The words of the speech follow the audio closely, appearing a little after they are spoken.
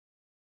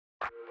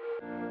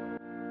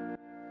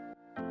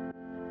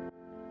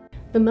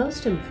The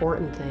most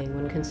important thing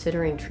when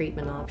considering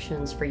treatment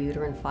options for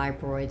uterine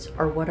fibroids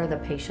are what are the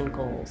patient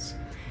goals.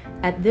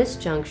 At this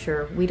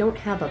juncture, we don't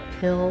have a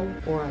pill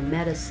or a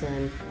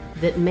medicine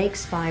that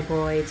makes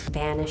fibroids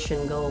vanish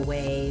and go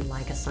away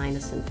like a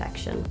sinus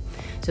infection.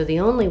 So the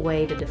only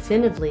way to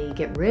definitively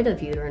get rid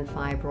of uterine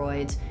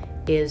fibroids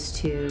is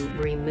to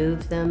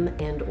remove them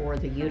and/or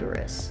the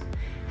uterus.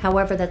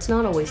 However, that's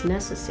not always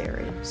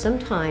necessary.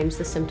 Sometimes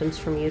the symptoms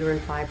from uterine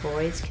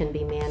fibroids can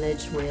be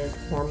managed with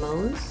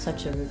hormones,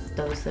 such as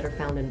those that are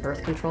found in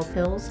birth control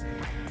pills.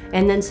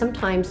 And then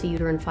sometimes the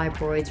uterine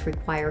fibroids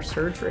require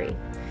surgery.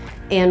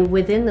 And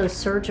within those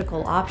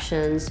surgical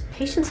options,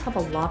 patients have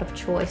a lot of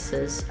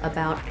choices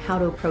about how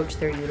to approach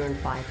their uterine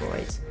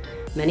fibroids.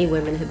 Many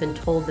women have been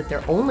told that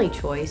their only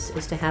choice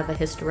is to have a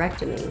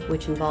hysterectomy,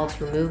 which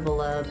involves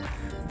removal of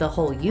the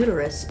whole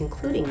uterus,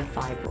 including the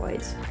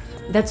fibroids.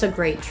 That's a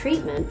great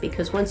treatment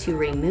because once you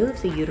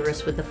remove the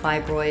uterus with the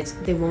fibroids,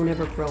 they won't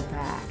ever grow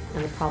back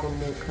and the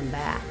problem won't come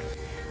back.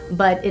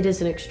 But it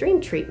is an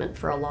extreme treatment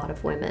for a lot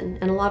of women,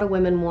 and a lot of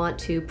women want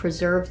to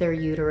preserve their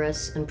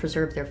uterus and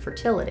preserve their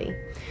fertility.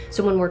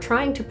 So when we're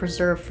trying to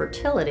preserve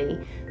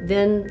fertility,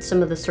 then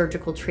some of the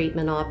surgical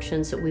treatment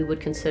options that we would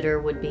consider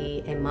would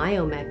be a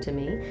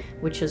myomectomy,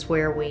 which is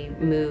where we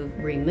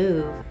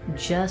remove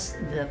just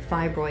the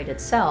fibroid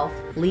itself,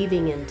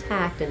 leaving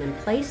intact and in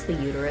place the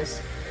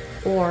uterus,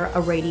 or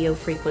a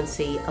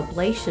radiofrequency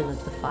ablation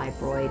of the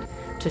fibroid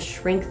to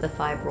shrink the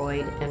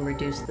fibroid and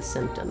reduce the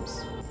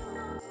symptoms.